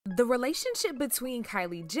The relationship between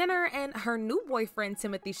Kylie Jenner and her new boyfriend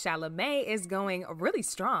Timothee Chalamet is going really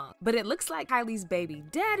strong, but it looks like Kylie's baby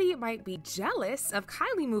daddy might be jealous of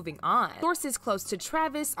Kylie moving on. Sources close to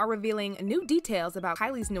Travis are revealing new details about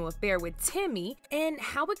Kylie's new affair with Timmy and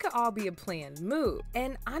how it could all be a planned move.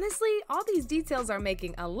 And honestly, all these details are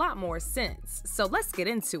making a lot more sense, so let's get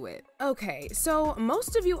into it. Okay, so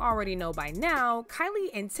most of you already know by now,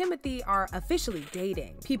 Kylie and Timothee are officially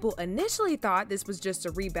dating. People initially thought this was just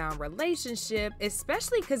a rebound relationship,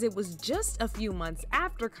 especially because it was just a few months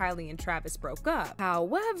after Kylie and Travis broke up.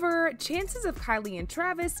 However, chances of Kylie and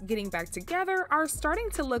Travis getting back together are starting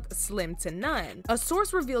to look slim to none. A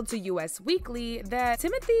source revealed to US Weekly that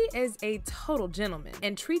Timothee is a total gentleman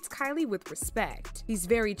and treats Kylie with respect. He's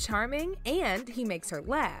very charming and he makes her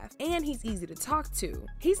laugh, and he's easy to talk to.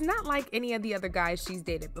 He's not like any of the other guys she's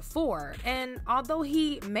dated before, and although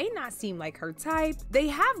he may not seem like her type, they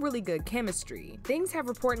have really good chemistry. Things have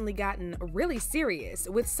reportedly gotten really serious,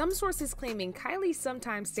 with some sources claiming Kylie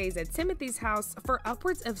sometimes stays at Timothee's house for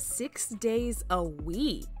upwards of 6 days a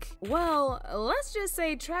week. Well, let's just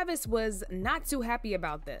say Travis was not too happy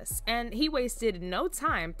about this, and he wasted no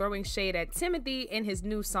time throwing shade at Timothee in his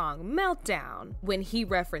new song Meltdown, when he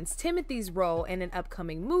referenced Timothee's role in an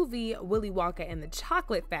upcoming movie, Willy Wonka and the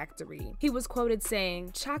Chocolate Factory. He was quoted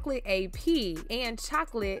saying, "Chocolate AP and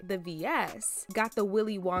chocolate the VS got the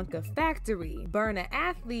Willy Wonka factory. Burn an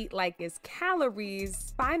athlete like it's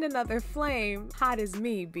calories. Find another flame, hot as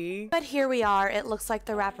me, B." But here we are. It looks like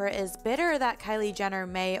the rapper is bitter that Kylie Jenner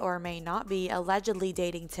may or may not be allegedly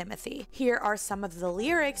dating Timothee. Here are some of the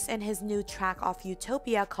lyrics in his new track off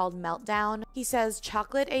Utopia called Meltdown. He says,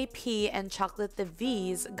 "Chocolate AP and chocolate the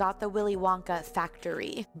V's got the Willy Wonka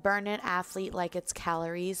factory. Burn an athlete like it's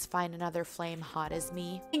calories. Find another flame, hot as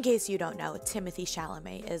me." In case you don't know, Timothee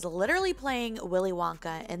Chalamet is literally playing Willy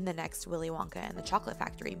Wonka in the next Willy Wonka and the Chocolate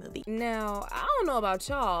Factory movie. Now, I don't know about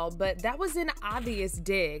y'all, but that was an obvious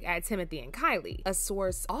dig at Timothee and Kylie. A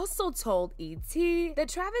source also told ET that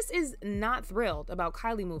Travis is not thrilled about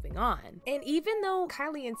Kylie moving on. And even though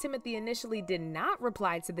Kylie and Timothee initially did not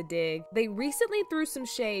reply to the dig, they recently threw some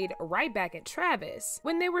shade right back at Travis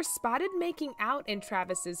when they were spotted making out in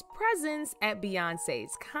Travis's presence at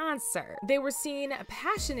Beyonce's concert. They were seen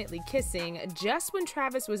passionately kissing just when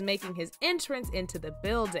Travis was making his entrance into the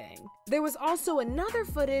building. There was also another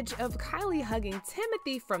footage of Kylie hugging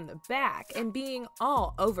Timothee from the back and being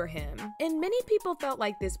all over him. And many people felt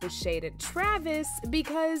like this was shade at Travis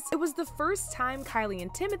because it was the first time Kylie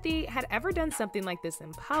and Timothee had ever done something like this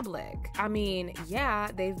in public. I mean, yeah,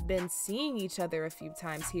 they've been seeing each other a few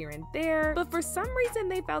times here and there, but for some reason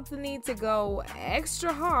they felt the need to go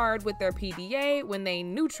extra hard with their PDA when they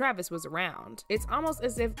knew Travis was around. It's almost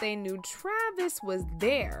as if they knew Travis was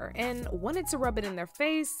there and wanted to rub it in their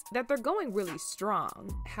face that they're going really strong.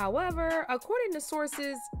 However, according to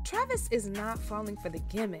sources, Travis is not falling for the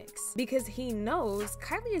gimmicks because he knows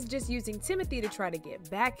Kylie is just using Timothee to try to get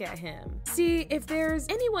back at him. See, if there's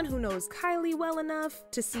anyone who knows Kylie well enough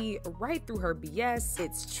to see right through her BS,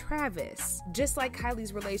 it's Travis. Just like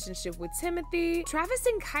Kylie's relationship with Timothee, Travis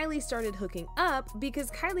and Kylie started hooking up because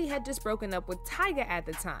Kylie had just broken up with Tyga at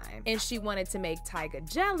the time, and she wanted to make Tyga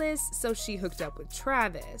jealous, so she hooked up with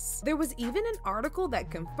Travis. There was even an article that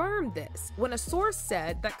confirmed this when a source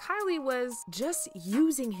said that Kylie was just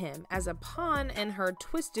using him as a pawn in her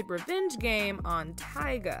twisted revenge game on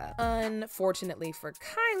Tyga. Unfortunately for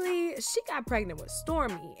Kylie, she got pregnant with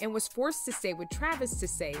Stormi and was forced to stay with Travis to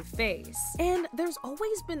save face. And there's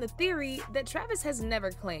always been the theory that Travis has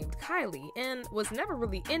never claimed Kylie and was never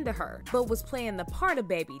really into her, but was playing the part of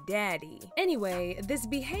baby daddy. Anyway, this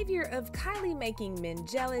behavior of Kylie making men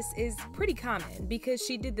jealous is pretty common because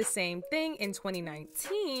she did the same thing in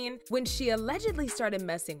 2019 when she allegedly started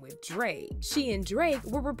messing with Drake. She and Drake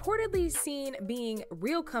were reportedly seen being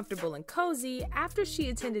real comfortable and cozy after she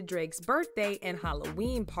attended Drake's birthday and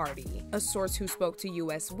Halloween party. A source who spoke to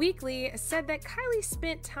US Weekly said that Kylie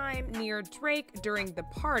spent time near Drake during the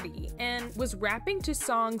party and was rapping to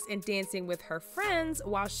songs and dancing with her friends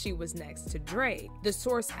while she was next to Drake. The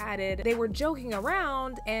source added they were joking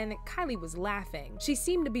around and Kylie was laughing. She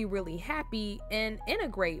seemed to be really happy and in a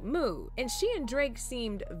great mood, and she and Drake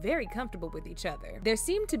seemed very comfortable with each other. There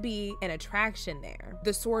seemed to be an attraction there.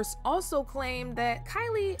 The source also claimed that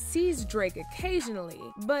Kylie sees Drake occasionally,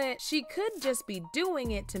 but she could just be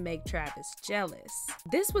doing it to make Travis jealous.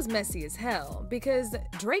 This was messy as hell because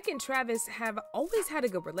Drake and Travis have always had a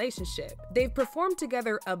good relationship. They've performed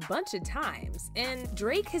together a bunch of times, and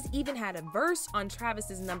Drake has even had a verse on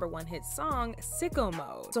Travis's #1 hit song, Sicko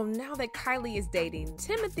Mode. So now that Kylie is dating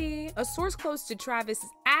Timothee, a source close to Travis is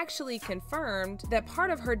actually confirmed that part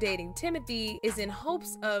of her dating Timothy is in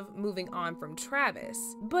hopes of moving on from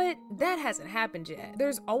Travis. But that hasn't happened yet.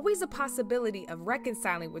 There's always a possibility of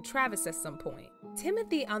reconciling with Travis at some point.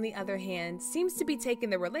 Timothy, on the other hand, seems to be taking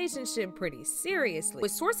the relationship pretty seriously,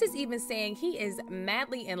 with sources even saying he is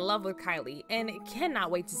madly in love with Kylie and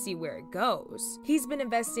cannot wait to see where it goes. He's been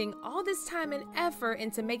investing all this time and effort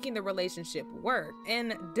into making the relationship work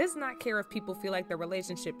and does not care if people feel like the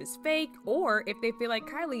relationship is fake or if they feel like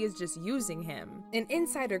Kylie is just using him. An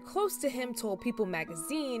insider close to him told People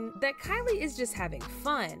magazine that Kylie is just having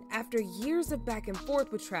fun after years of back and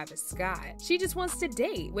forth with Travis Scott. She just wants to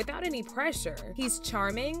date without any pressure. He's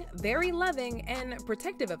charming, very loving, and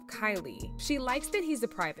protective of Kylie. She likes that he's a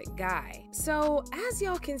private guy. So, as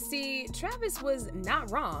y'all can see, Travis was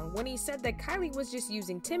not wrong when he said that Kylie was just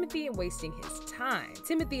using Timothy and wasting his time.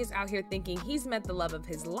 Timothy is out here thinking he's met the love of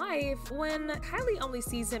his life when Kylie only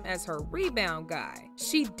sees him as her rebound guy.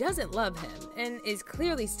 She doesn't love him and is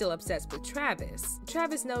clearly still obsessed with Travis.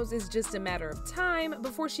 Travis knows it's just a matter of time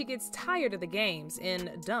before she gets tired of the games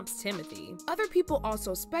and dumps Timothy. Other people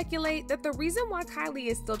also speculate that the reason why Kylie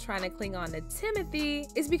is still trying to cling on to Timothy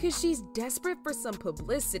is because she's desperate for some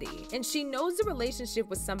publicity, and she knows the relationship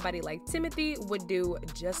with somebody like Timothy would do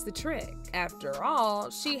just the trick. After all,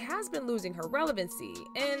 she has been losing her relevancy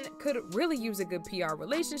and could really use a good PR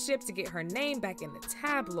relationship to get her name back in the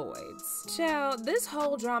tabloids. Child, this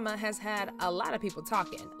whole drama has had a lot of people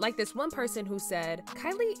talking, like this one person who said,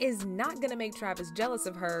 Kylie is not gonna make Travis jealous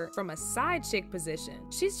of her from a side chick position.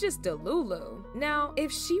 She's just a Lulu. Now,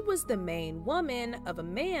 if she was the main woman of a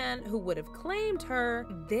man who would have claimed her,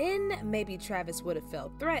 then maybe Travis would have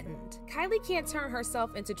felt threatened. Kylie can't turn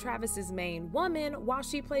herself into Travis's main woman while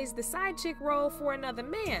she plays the side chick role for another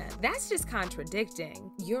man. That's just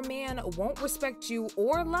contradicting. Your man won't respect you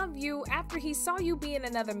or love you after he saw you being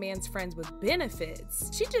another man's friends with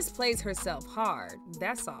benefits. She just plays herself hard,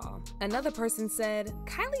 that's all. Another person said,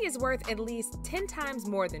 Kylie is worth at least 10 times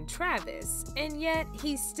more than Travis, and yet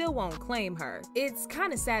he still won't claim her. It's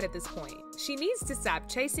kind of sad at this point. She needs to stop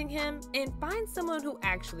chasing him and find someone who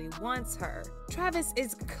actually wants her. Travis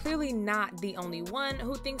is clearly not the only one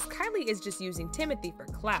who thinks Kylie is just using Timothy for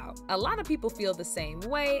clout. A lot of people feel the same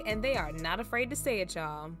way and they are not afraid to say it,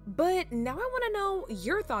 y'all. But now I want to know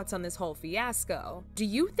your thoughts on this whole fiasco. Do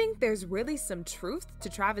you think there's really some truth to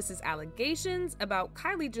Travis's allegations about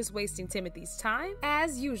Kylie just wasting Timothy's time?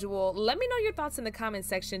 As usual, let me know your thoughts in the comment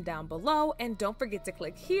section down below, and don't forget to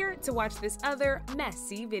click here to watch this other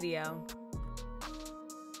messy video.